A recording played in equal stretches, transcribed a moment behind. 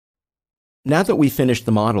Now that we've finished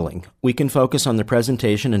the modeling, we can focus on the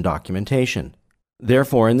presentation and documentation.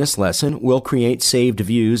 Therefore, in this lesson, we'll create saved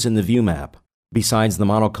views in the view map. Besides the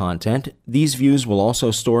model content, these views will also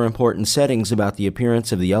store important settings about the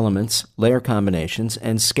appearance of the elements, layer combinations,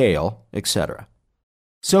 and scale, etc.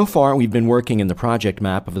 So far, we've been working in the project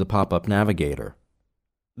map of the pop-up Navigator.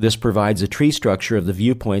 This provides a tree structure of the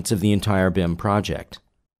viewpoints of the entire BIM project.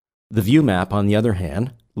 The view map, on the other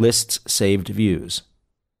hand, lists saved views.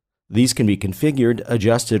 These can be configured,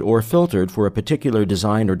 adjusted, or filtered for a particular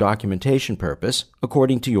design or documentation purpose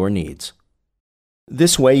according to your needs.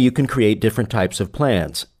 This way you can create different types of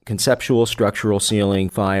plans, conceptual, structural, ceiling,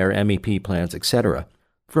 fire, MEP plans, etc.,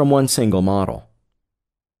 from one single model.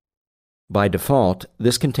 By default,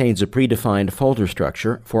 this contains a predefined folder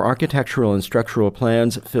structure for architectural and structural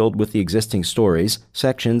plans filled with the existing stories,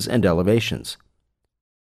 sections, and elevations.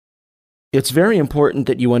 It's very important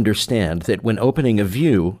that you understand that when opening a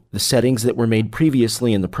view, the settings that were made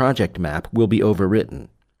previously in the project map will be overwritten.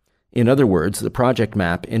 In other words, the project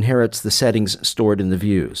map inherits the settings stored in the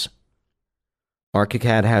views.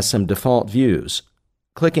 ARCHICAD has some default views.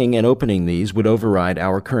 Clicking and opening these would override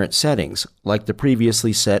our current settings, like the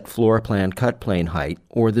previously set floor plan cut plane height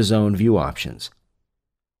or the zone view options.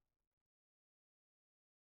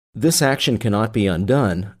 This action cannot be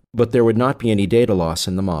undone, but there would not be any data loss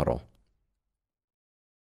in the model.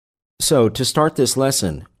 So, to start this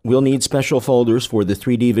lesson, we'll need special folders for the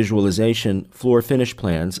 3D visualization, floor finish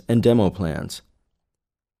plans, and demo plans.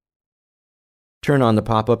 Turn on the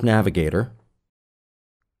pop-up Navigator,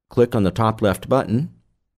 click on the top left button,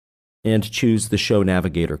 and choose the Show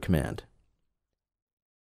Navigator command.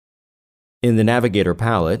 In the Navigator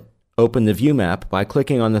palette, open the view map by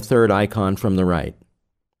clicking on the third icon from the right.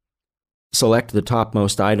 Select the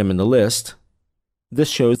topmost item in the list. This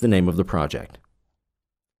shows the name of the project.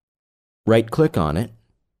 Right-click on it,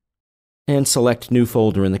 and select New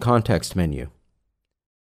Folder in the context menu.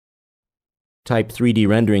 Type 3D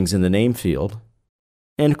Renderings in the name field,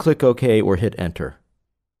 and click OK or hit Enter.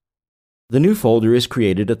 The new folder is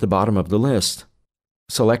created at the bottom of the list.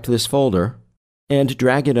 Select this folder, and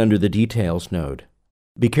drag it under the Details node.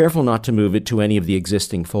 Be careful not to move it to any of the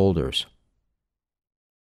existing folders.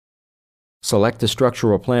 Select the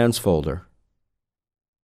Structural Plans folder,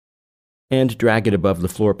 and drag it above the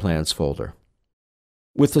Floor Plans folder.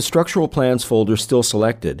 With the Structural Plans folder still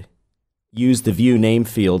selected, use the View Name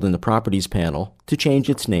field in the Properties panel to change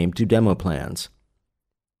its name to Demo Plans.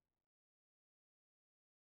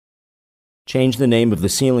 Change the name of the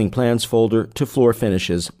Ceiling Plans folder to Floor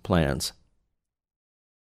Finishes Plans.